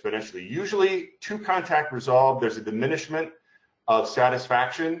satisfaction exponentially. Usually 2 contact resolved, there's a diminishment of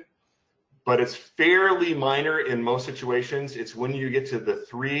satisfaction, but it's fairly minor in most situations. It's when you get to the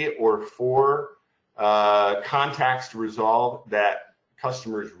 3 or 4 contacts to resolve that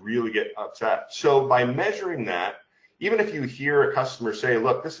customers really get upset. So by measuring that, even if you hear a customer say,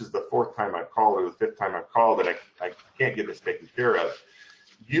 look, this is the 4th time I've called or the 5th time I've called and I can't get this taken care of,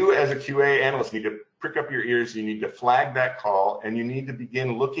 you as a QA analyst need to prick up your ears, you need to flag that call, and you need to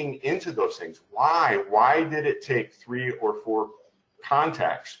begin looking into those things. Why? Why did it take 3 or 4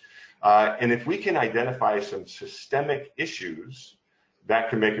 contacts? And if we can identify some systemic issues, that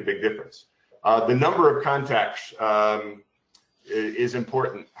can make a big difference. The number of contacts is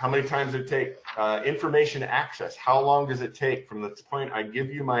important. How many times does it take? Information access. How long does it take from the point I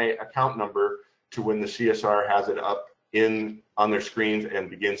give you my account number to when the CSR has it up on their screens and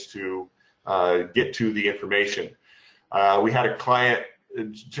begins to get to the information? We had a client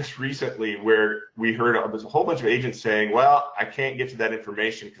just recently where we heard a whole bunch of agents saying, well, I can't get to that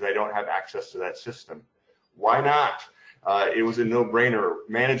information because I don't have access to that system. Why not? It was a no-brainer.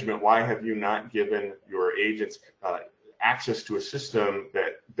 Management, why have you not given your agents access to a system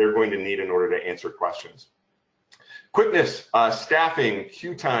that they're going to need in order to answer questions? Quickness, staffing,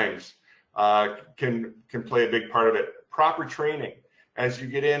 queue times can play a big part of it. Proper training. As you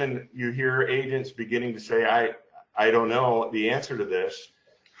get in and you hear agents beginning to say, I don't know the answer to this,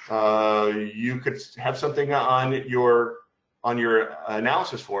 you could have something on your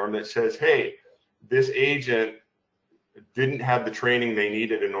analysis form that says, hey, this agent didn't have the training they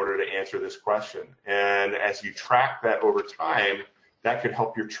needed in order to answer this question. And as you track that over time, that could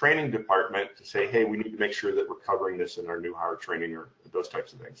help your training department to say, hey, we need to make sure that we're covering this in our new hire training or those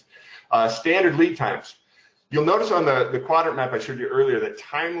types of things. Standard lead times. You'll notice on the quadrant map I showed you earlier that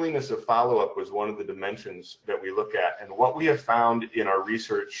timeliness of follow-up was one of the dimensions that we look at. And what we have found in our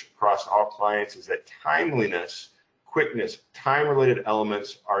research across all clients is that timeliness, quickness, time-related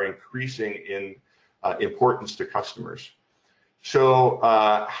elements are increasing in importance to customers. So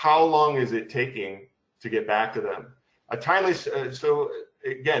how long is it taking to get back to them? So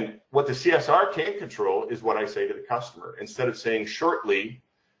again, what the CSR can control is what I say to the customer. Instead of saying shortly,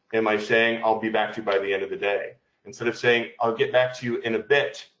 am I saying I'll be back to you by the end of the day? Instead of saying I'll get back to you in a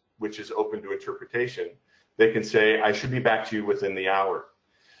bit, which is open to interpretation, they can say I should be back to you within the hour.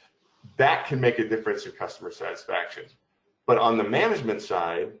 That can make a difference in customer satisfaction. But on the management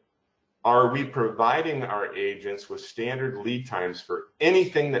side, are we providing our agents with standard lead times for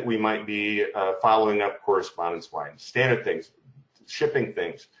anything that we might be following up correspondence-wise? Standard things, shipping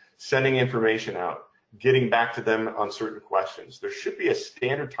things, sending information out, getting back to them on certain questions. There should be a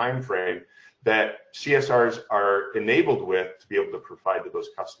standard time frame that CSRs are enabled with to be able to provide to those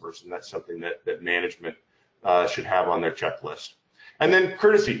customers, and that's something that management should have on their checklist. And then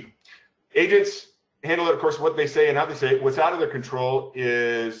courtesy. Agents handle it, of course, what they say and how they say it. What's out of their control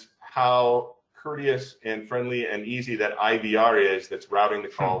is how courteous and friendly and easy that IVR is that's routing the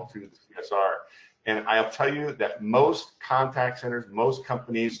call to the CSR. And I'll tell you that most contact centers, most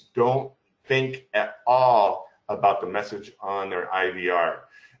companies don't think at all about the message on their IVR.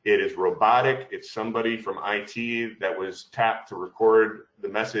 It is robotic. It's somebody from IT that was tapped to record the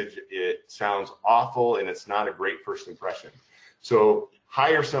message. It sounds awful, and it's not a great first impression. So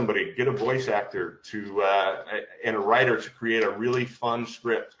hire somebody, get a voice actor to and a writer to create a really fun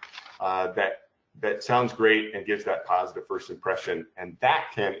script that sounds great and gives that positive first impression, and that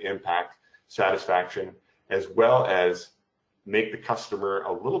can impact satisfaction as well as make the customer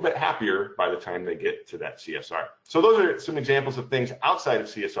a little bit happier by the time they get to that CSR. So those are some examples of things outside of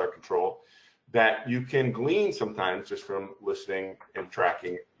CSR control that you can glean sometimes just from listening and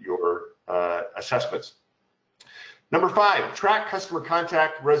tracking your assessments. Number 5, track customer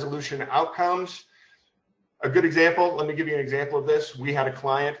contact resolution outcomes. A good example, let me give you an example of this. We had a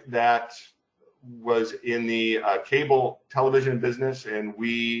client that was in the cable television business, and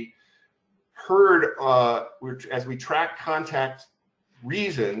we heard, as we track contact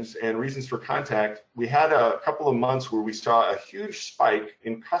reasons and reasons for contact, we had a couple of months where we saw a huge spike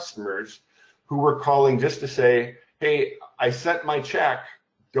in customers who were calling just to say, hey, I sent my check,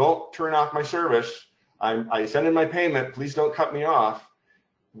 don't turn off my service, I sent in my payment, please don't cut me off.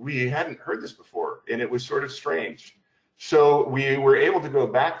 We hadn't heard this before, and it was sort of strange. So we were able to go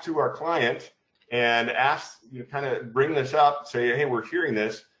back to our client and ask, kind of bring this up, say, hey, we're hearing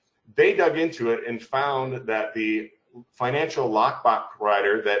this. They dug into it and found that the financial lockbox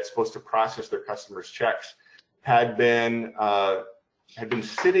provider that's supposed to process their customers' checks had been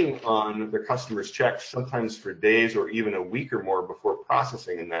sitting on their customers' checks sometimes for days or even a week or more before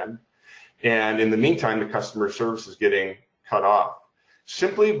processing them. And in the meantime, the customer service is getting cut off.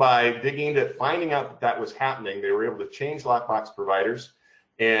 Simply by digging into it, finding out that was happening, they were able to change lockbox providers,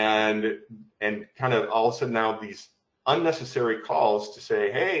 and kind of all of a sudden now these unnecessary calls to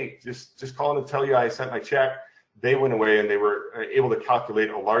say, hey, just calling to tell you I sent my check, they went away, and they were able to calculate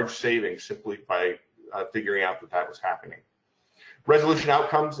a large savings simply by figuring out that was happening. Resolution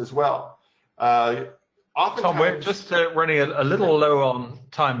outcomes as well. Tom, we're just running a little low on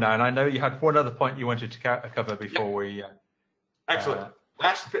time now, and I know you had one other point you wanted to cover before we... Excellent.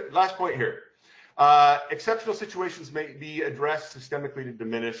 Last point here. Exceptional situations may be addressed systemically to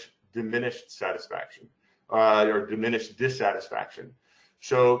diminish diminished satisfaction or diminished dissatisfaction.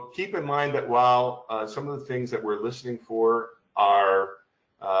 So keep in mind that while some of the things that we're listening for are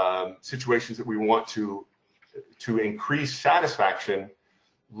situations that we want to increase satisfaction,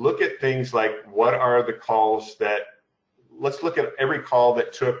 look at things like what are the calls that, let's look at every call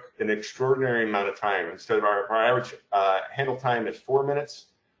that took an extraordinary amount of time. Instead of our average handle time is 4 minutes,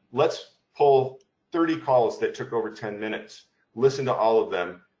 let's pull 30 calls that took over 10 minutes. Listen to all of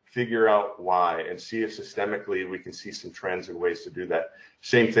them, figure out why, and see if systemically we can see some trends and ways to do that.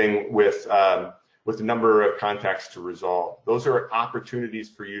 Same thing with the number of contacts to resolve. Those are opportunities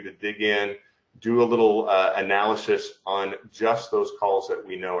for you to dig in, do a little analysis on just those calls that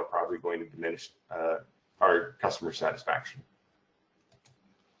we know are probably going to diminish our customer satisfaction.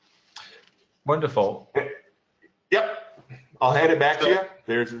 Wonderful. Yep, I'll hand it back to you.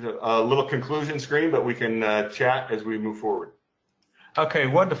 There's a little conclusion screen, but we can chat as we move forward. Okay,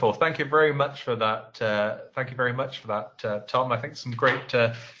 wonderful. Thank you very much for that. Tom. I think some great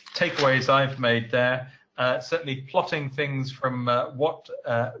takeaways I've made there. Certainly plotting things from what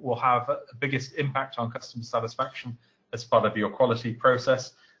will have the biggest impact on customer satisfaction as part of your quality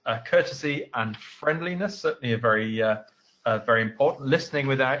process. Courtesy and friendliness certainly are very important. Listening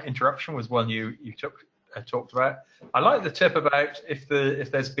without interruption was one you talked about. I like the tip about if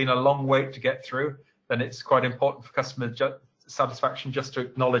there's been a long wait to get through, then it's quite important for customer satisfaction just to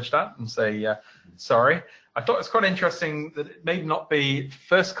acknowledge that and say sorry. I thought it's quite interesting that it may not be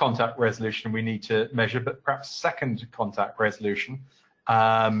first contact resolution we need to measure, but perhaps second contact resolution.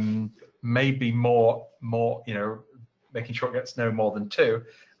 Maybe more, making sure it gets no more than 2.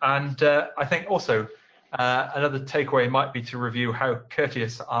 And I think also another takeaway might be to review how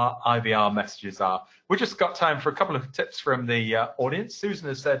courteous our IVR messages are. We just got time for a couple of tips from the audience. Susan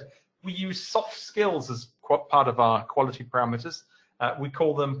has said we use soft skills as part of our quality parameters. We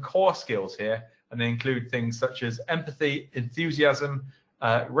call them core skills here, and they include things such as empathy, enthusiasm,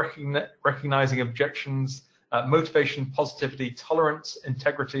 recognizing objections, motivation, positivity, tolerance,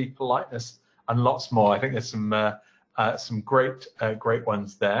 integrity, politeness, and lots more. I think there's some great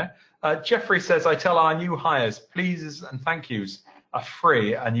ones there. Jeffrey says, I tell our new hires, pleases and thank yous are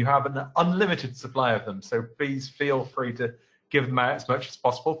free, and you have an unlimited supply of them. So please feel free to give them out as much as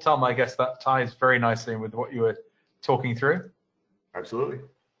possible. Tom, I guess that ties very nicely in with what you were talking through. Absolutely.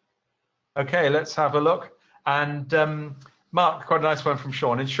 Okay, let's have a look. And Mark, quite a nice one from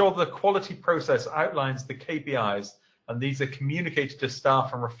Sean. Ensure the quality process outlines the KPIs, and these are communicated to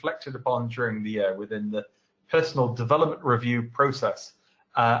staff and reflected upon during the year within the personal development review process.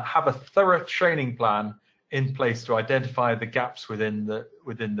 Have a thorough training plan in place to identify the gaps within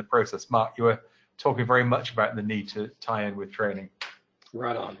the process. Mark, you were talking very much about the need to tie in with training.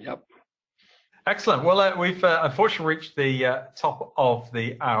 Right on. Yep. Excellent. Well, we've unfortunately reached the top of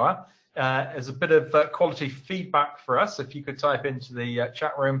the hour. There's a bit of quality feedback for us. If you could type into the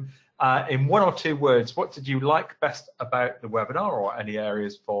chat room in 1 or 2 words, what did you like best about the webinar, or any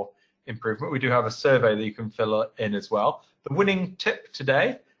areas for improvement? We do have a survey that you can fill in as well. The winning tip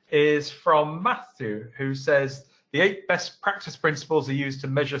today is from Matthew, who says the 8 best practice principles are used to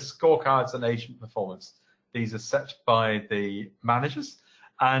measure scorecards and agent performance. These are set by the managers.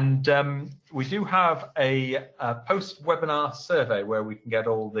 And we do have a post-webinar survey where we can get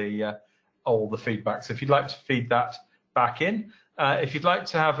all the feedback. So if you'd like to feed that back in, if you'd like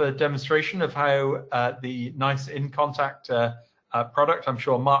to have a demonstration of how the NICE InContact product, I'm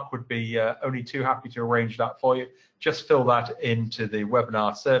sure Mark would be only too happy to arrange that for you. Just fill that into the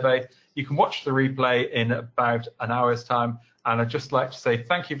webinar survey. You can watch the replay in about an hour's time. And I'd just like to say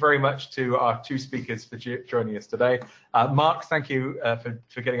thank you very much to our 2 speakers for joining us today. Mark, thank you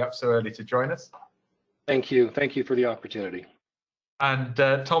for getting up so early to join us. Thank you. Thank you for the opportunity. And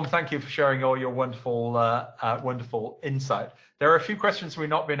Tom, thank you for sharing all your wonderful, wonderful insight. There are a few questions we've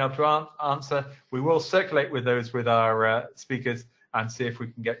not been able to answer. We will circulate with those with our speakers and see if we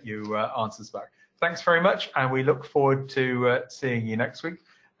can get you answers back. Thanks very much, and we look forward to seeing you next week.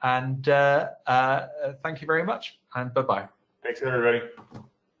 And thank you very much, and bye-bye. Thanks, everybody.